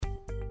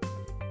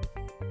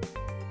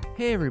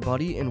Hey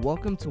everybody, and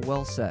welcome to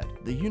Well Said,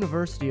 the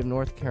University of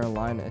North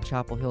Carolina at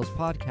Chapel Hill's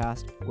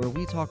podcast, where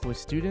we talk with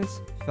students,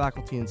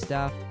 faculty, and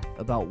staff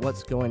about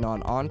what's going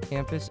on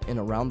campus and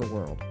around the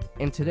world.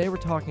 And today we're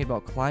talking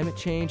about climate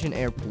change and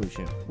air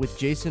pollution with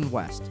Jason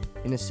West,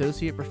 an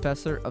associate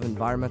professor of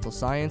environmental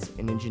science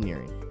and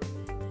engineering.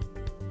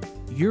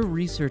 Your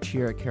research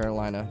here at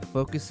Carolina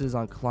focuses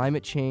on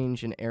climate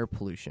change and air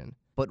pollution.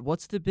 But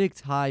what's the big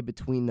tie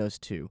between those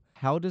two?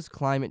 How does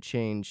climate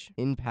change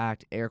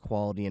impact air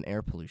quality and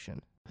air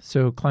pollution?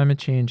 So climate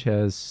change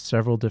has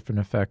several different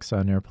effects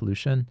on air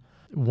pollution.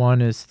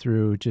 One is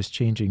through just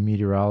changing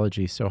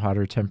meteorology. So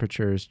hotter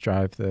temperatures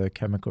drive the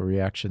chemical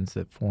reactions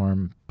that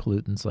form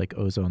pollutants like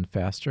ozone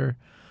faster.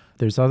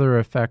 There's other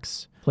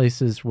effects,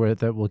 places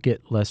that will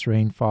get less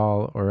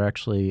rainfall, or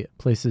actually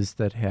places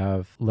that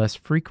have less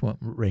frequent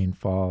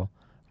rainfall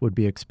would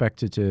be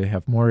expected to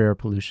have more air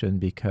pollution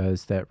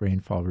because that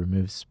rainfall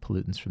removes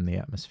pollutants from the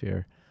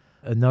atmosphere.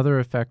 Another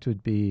effect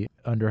would be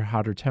under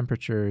hotter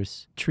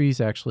temperatures,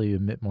 trees actually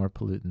emit more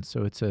pollutants.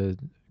 So it's a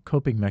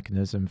coping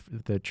mechanism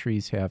that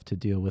trees have to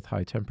deal with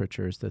high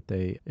temperatures, that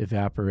they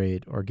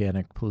evaporate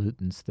organic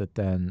pollutants that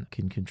then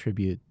can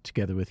contribute,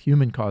 together with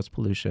human-caused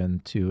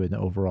pollution, to an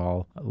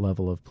overall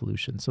level of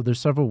pollution. So there's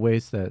several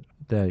ways that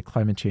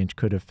climate change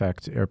could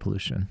affect air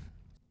pollution.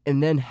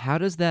 And then how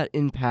does that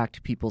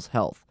impact people's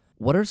health?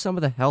 What are some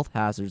of the health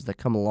hazards that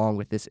come along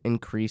with this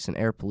increase in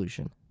air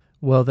pollution?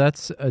 Well,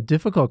 that's a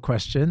difficult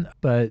question,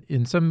 but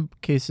in some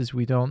cases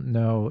we don't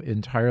know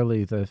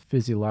entirely the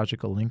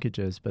physiological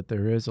linkages, but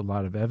there is a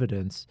lot of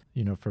evidence,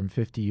 from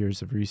 50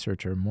 years of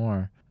research or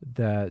more,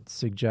 that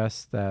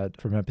suggests that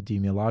from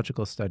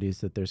epidemiological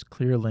studies that there's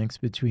clear links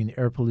between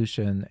air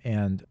pollution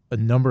and a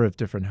number of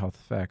different health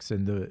effects.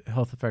 And the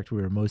health effect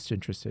we were most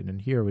interested in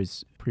here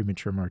was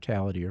premature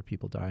mortality, or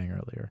people dying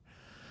earlier.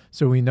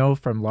 So we know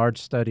from large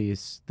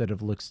studies that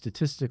have looked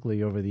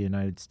statistically over the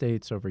United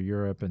States, over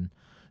Europe, and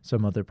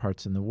some other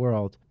parts in the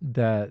world,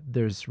 that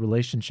there's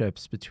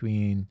relationships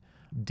between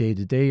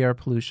day-to-day air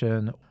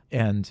pollution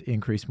and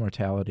increased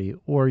mortality,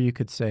 or you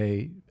could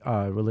say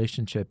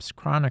relationships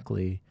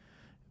chronically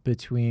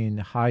between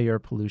high air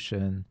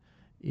pollution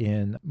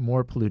in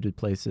more polluted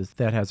places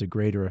that has a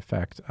greater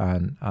effect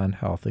on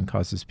health and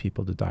causes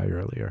people to die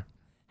earlier.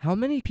 How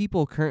many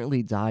people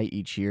currently die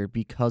each year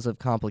because of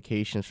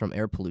complications from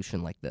air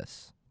pollution like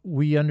this?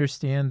 We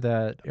understand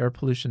that air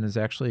pollution is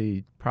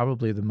actually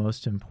probably the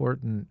most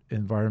important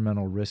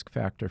environmental risk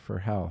factor for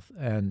health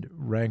and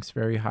ranks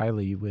very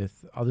highly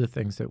with other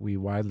things that we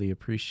widely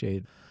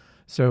appreciate.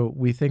 So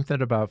we think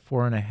that about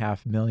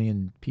 4.5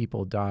 million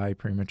people die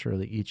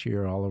prematurely each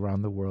year all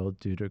around the world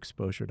due to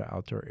exposure to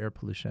outdoor air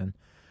pollution.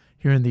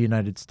 Here in the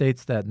United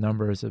States, that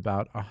number is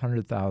about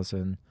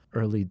 100,000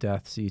 early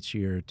deaths each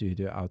year due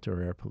to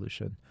outdoor air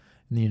pollution.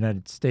 In the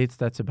United States,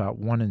 that's about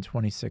 1 in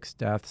 26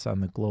 deaths. On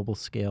the global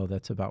scale,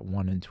 that's about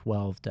 1 in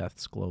 12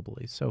 deaths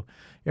globally. So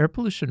air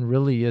pollution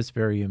really is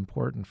very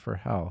important for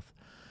health.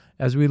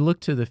 As we look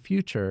to the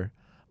future,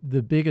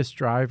 the biggest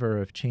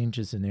driver of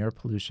changes in air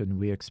pollution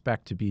we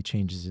expect to be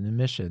changes in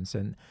emissions.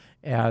 And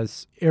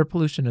as air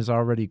pollution is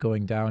already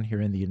going down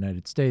here in the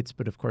United States,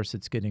 but of course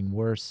it's getting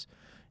worse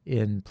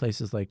in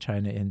places like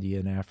China, India,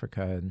 and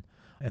Africa,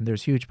 and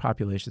there's huge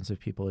populations of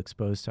people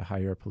exposed to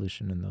high air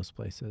pollution in those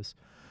places.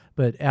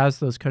 But as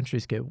those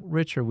countries get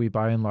richer, we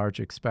by and large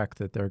expect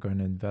that they're going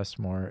to invest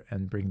more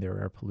and bring their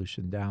air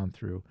pollution down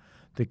through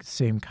the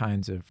same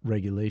kinds of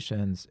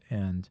regulations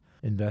and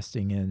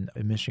investing in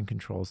emission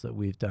controls that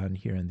we've done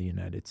here in the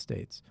United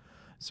States.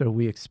 So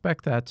we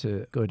expect that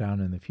to go down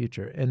in the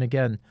future. And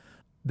again,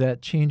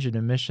 that change in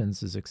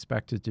emissions is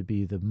expected to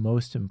be the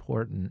most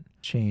important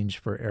change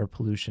for air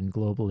pollution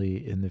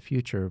globally in the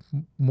future,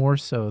 more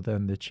so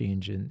than the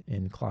change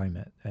in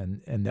climate.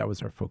 And that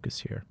was our focus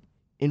here.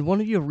 In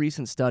one of your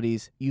recent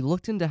studies, you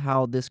looked into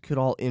how this could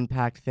all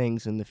impact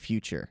things in the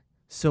future.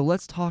 So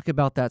let's talk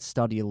about that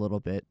study a little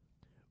bit.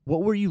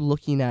 What were you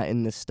looking at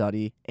in this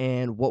study,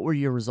 and what were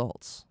your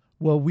results?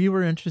 Well, we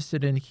were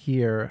interested in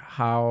here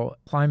how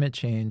climate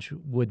change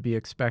would be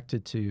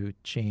expected to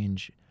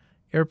change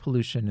air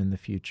pollution in the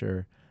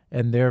future,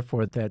 and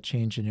therefore that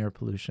change in air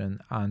pollution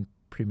on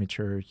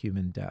premature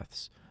human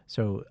deaths.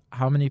 So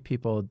how many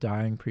people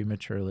dying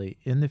prematurely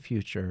in the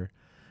future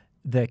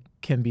that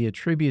can be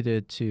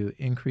attributed to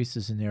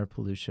increases in air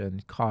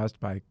pollution caused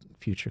by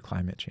future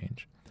climate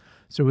change.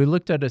 So we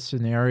looked at a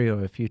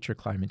scenario of future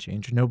climate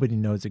change. Nobody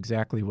knows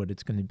exactly what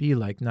it's going to be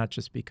like, not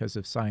just because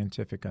of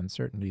scientific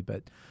uncertainty,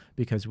 but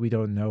because we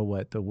don't know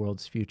what the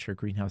world's future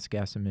greenhouse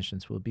gas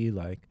emissions will be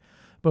like.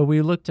 But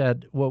we looked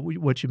at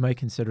what you might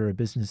consider a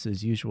business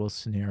as usual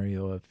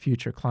scenario of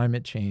future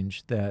climate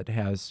change that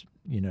has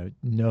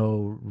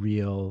no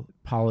real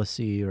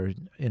policy or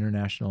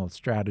international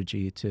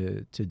strategy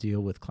to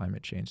deal with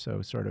climate change.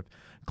 So sort of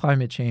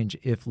climate change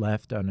if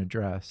left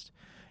unaddressed.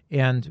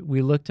 And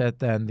we looked at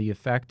then the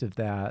effect of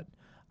that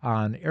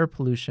on air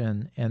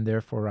pollution and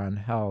therefore on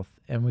health.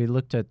 And we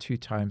looked at two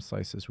time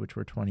slices, which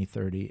were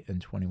 2030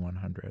 and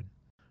 2100.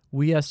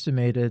 we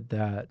estimated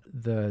that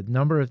the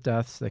number of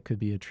deaths that could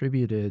be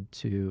attributed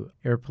to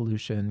air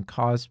pollution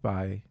caused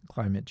by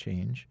climate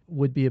change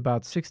would be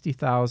about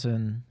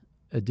 60,000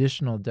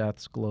 additional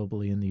deaths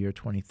globally in the year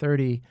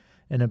 2030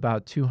 and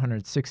about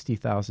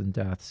 260,000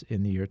 deaths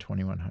in the year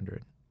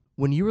 2100.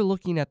 When you were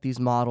looking at these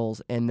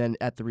models and then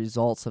at the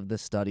results of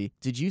this study,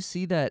 did you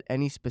see that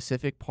any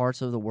specific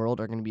parts of the world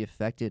are going to be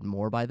affected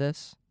more by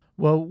this?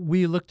 Well,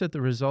 we looked at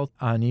the result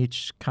on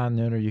each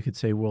continent, or you could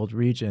say world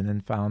region,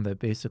 and found that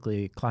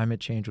basically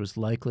climate change was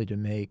likely to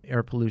make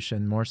air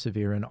pollution more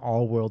severe in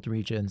all world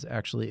regions,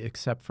 actually,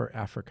 except for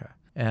Africa.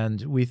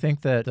 And we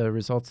think that the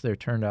results there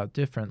turned out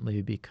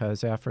differently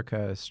because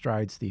Africa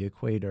strides the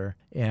equator.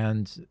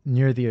 And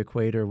near the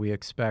equator, we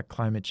expect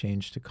climate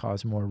change to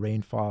cause more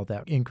rainfall.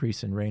 That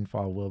increase in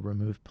rainfall will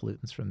remove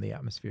pollutants from the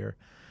atmosphere.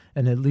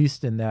 And at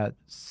least in that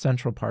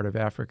central part of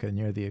Africa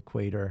near the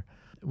equator,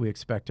 we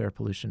expect air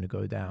pollution to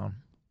go down.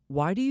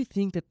 Why do you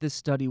think that this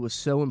study was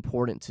so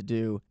important to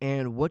do,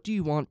 and what do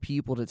you want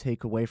people to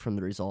take away from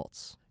the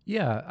results?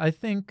 Yeah, I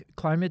think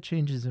climate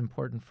change is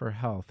important for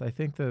health. I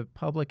think the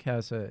public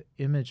has an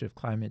image of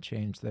climate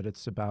change that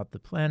it's about the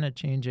planet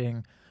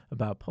changing,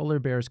 about polar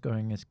bears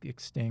going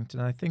extinct.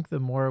 And I think the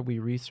more we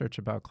research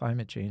about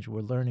climate change,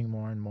 we're learning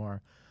more and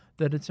more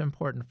that it's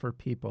important for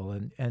people.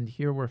 And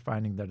here we're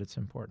finding that it's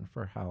important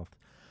for health.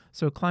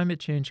 So climate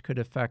change could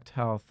affect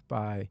health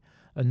by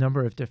a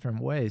number of different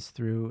ways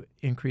through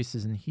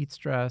increases in heat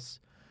stress,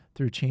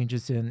 through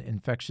changes in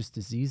infectious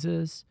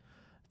diseases,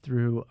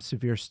 through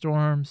severe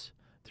storms,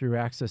 through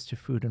access to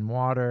food and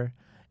water.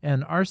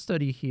 And our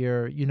study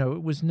here,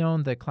 it was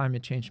known that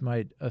climate change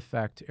might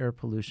affect air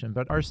pollution,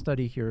 but our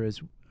study here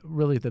is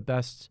really the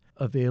best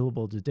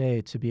available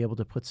today to be able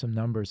to put some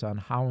numbers on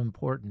how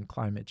important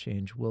climate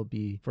change will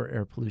be for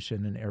air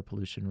pollution and air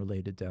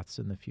pollution-related deaths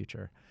in the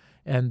future.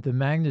 And the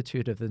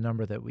magnitude of the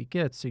number that we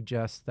get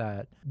suggests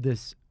that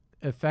this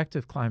effect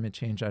of climate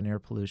change on air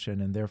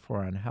pollution and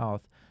therefore on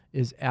health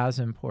is as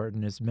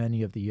important as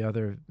many of the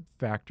other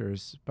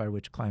factors by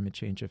which climate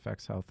change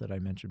affects health that I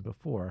mentioned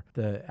before,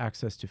 the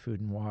access to food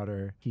and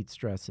water, heat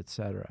stress,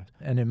 etc.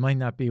 And it might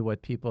not be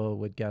what people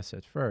would guess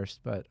at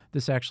first, but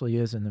this actually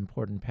is an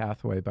important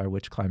pathway by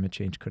which climate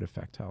change could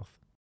affect health.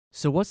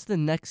 So what's the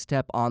next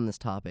step on this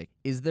topic?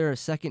 Is there a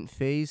second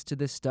phase to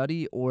this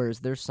study, or is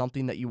there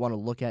something that you want to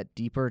look at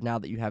deeper now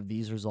that you have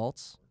these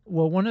results?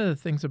 Well, one of the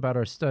things about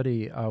our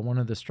study, one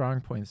of the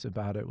strong points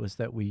about it was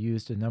that we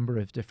used a number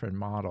of different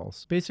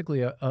models.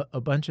 Basically,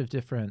 a bunch of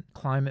different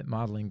climate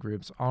modeling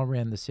groups all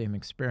ran the same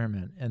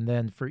experiment. And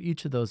then for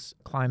each of those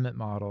climate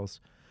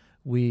models,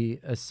 we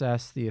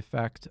assessed the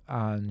effect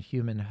on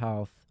human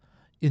health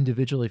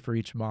individually for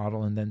each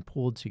model and then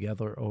pooled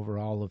together over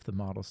all of the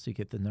models to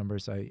get the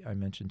numbers I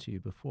mentioned to you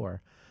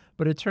before.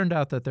 But it turned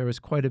out that there was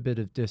quite a bit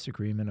of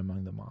disagreement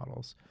among the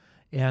models.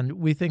 And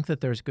we think that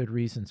there's good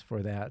reasons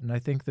for that. And I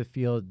think the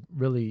field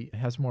really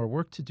has more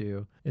work to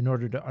do in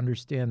order to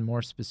understand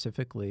more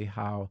specifically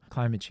how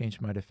climate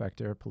change might affect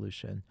air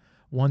pollution.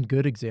 One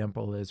good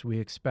example is we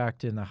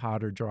expect in the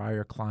hotter,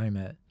 drier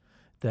climate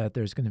that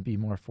there's going to be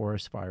more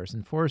forest fires.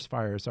 And forest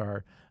fires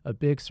are a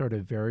big sort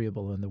of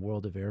variable in the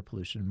world of air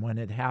pollution. When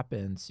it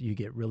happens, you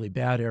get really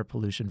bad air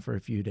pollution for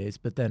a few days,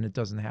 but then it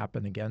doesn't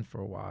happen again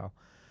for a while.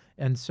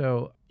 And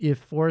so if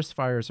forest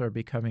fires are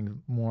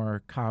becoming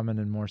more common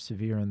and more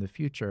severe in the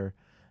future,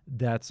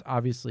 that's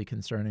obviously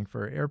concerning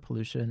for air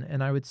pollution.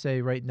 And I would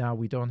say right now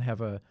we don't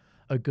have a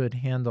good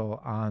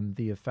handle on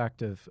the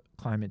effect of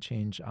climate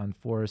change on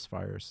forest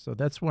fires. So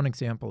that's one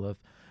example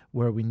of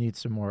where we need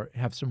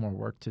have some more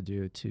work to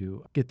do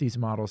to get these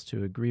models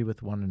to agree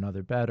with one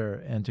another better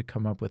and to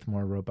come up with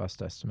more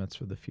robust estimates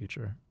for the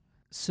future.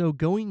 So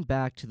going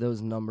back to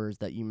those numbers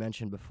that you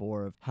mentioned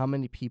before of how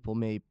many people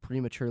may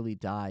prematurely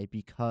die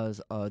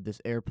because of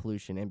this air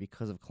pollution and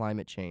because of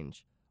climate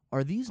change,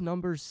 are these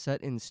numbers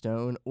set in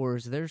stone, or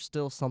is there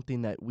still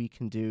something that we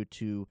can do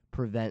to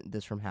prevent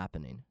this from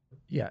happening?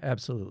 Yeah,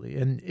 absolutely.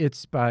 And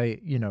it's by,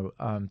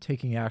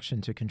 taking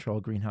action to control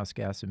greenhouse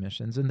gas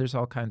emissions. And there's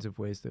all kinds of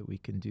ways that we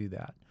can do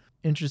that.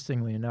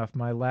 Interestingly enough,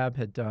 my lab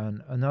had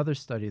done another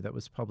study that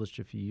was published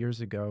a few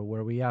years ago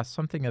where we asked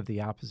something of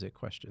the opposite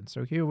question.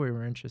 So here we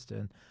were interested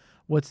in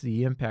what's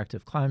the impact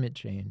of climate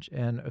change.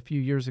 And a few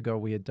years ago,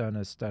 we had done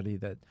a study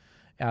that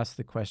asked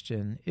the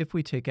question, if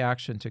we take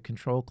action to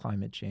control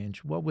climate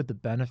change, what would the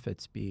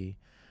benefits be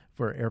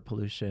for air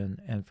pollution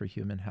and for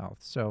human health?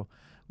 So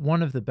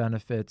one of the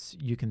benefits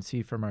you can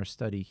see from our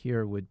study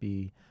here would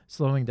be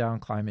slowing down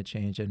climate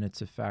change and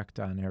its effect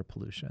on air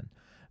pollution.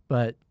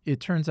 But it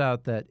turns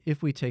out that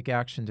if we take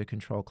action to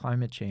control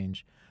climate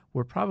change,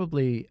 we're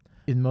probably,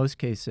 in most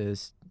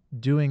cases,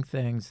 doing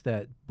things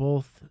that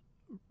both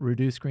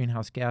reduce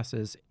greenhouse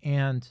gases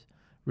and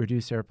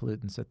reduce air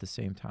pollutants at the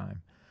same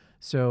time.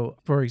 So,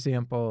 for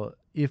example,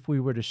 if we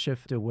were to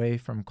shift away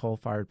from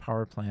coal-fired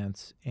power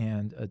plants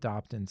and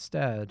adopt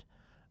instead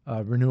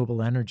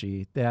renewable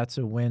energy, that's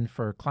a win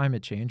for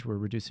climate change. We're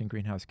reducing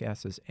greenhouse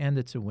gases, and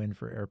it's a win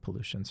for air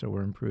pollution. So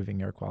we're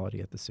improving air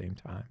quality at the same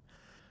time.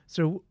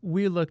 So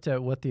we looked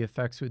at what the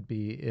effects would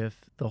be if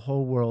the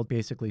whole world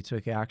basically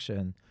took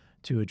action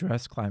to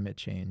address climate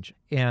change.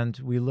 And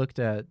we looked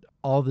at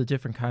all the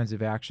different kinds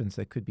of actions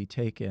that could be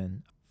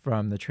taken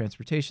from the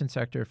transportation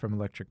sector, from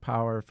electric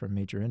power, from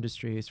major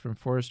industries, from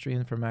forestry,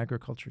 and from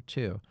agriculture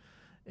too.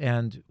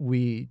 And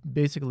we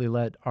basically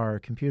let our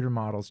computer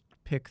models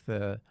pick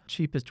the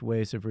cheapest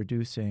ways of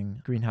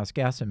reducing greenhouse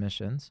gas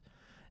emissions,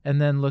 and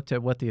then looked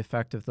at what the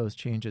effect of those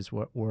changes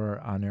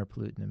were on air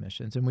pollutant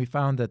emissions. And we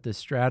found that this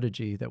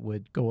strategy that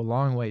would go a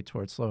long way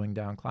towards slowing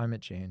down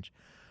climate change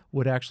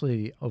would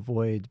actually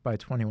avoid, by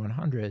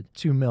 2100,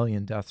 2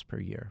 million deaths per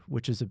year,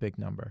 which is a big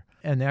number.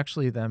 And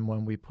actually then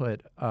when we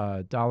put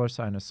a dollar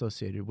sign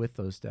associated with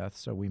those deaths,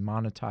 so we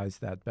monetize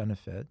that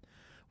benefit,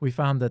 we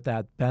found that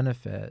that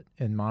benefit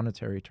in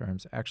monetary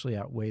terms actually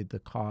outweighed the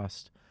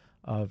cost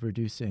of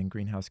reducing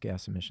greenhouse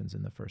gas emissions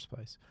in the first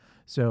place.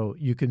 So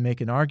you can make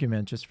an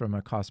argument just from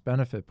a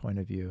cost-benefit point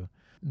of view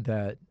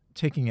that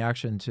taking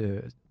action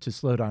to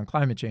slow down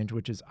climate change,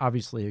 which is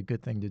obviously a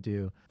good thing to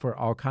do for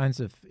all kinds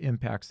of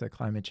impacts that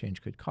climate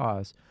change could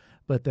cause,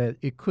 but that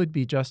it could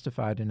be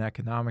justified in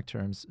economic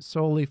terms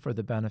solely for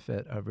the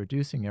benefit of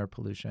reducing air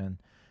pollution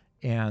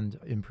and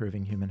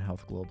improving human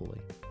health globally.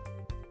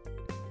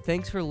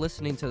 Thanks for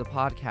listening to the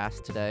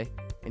podcast today,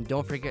 and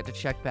don't forget to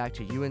check back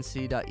to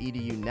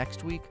unc.edu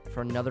next week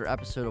for another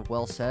episode of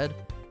Well Said,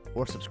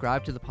 or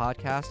subscribe to the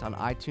podcast on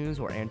iTunes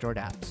or Android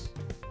apps.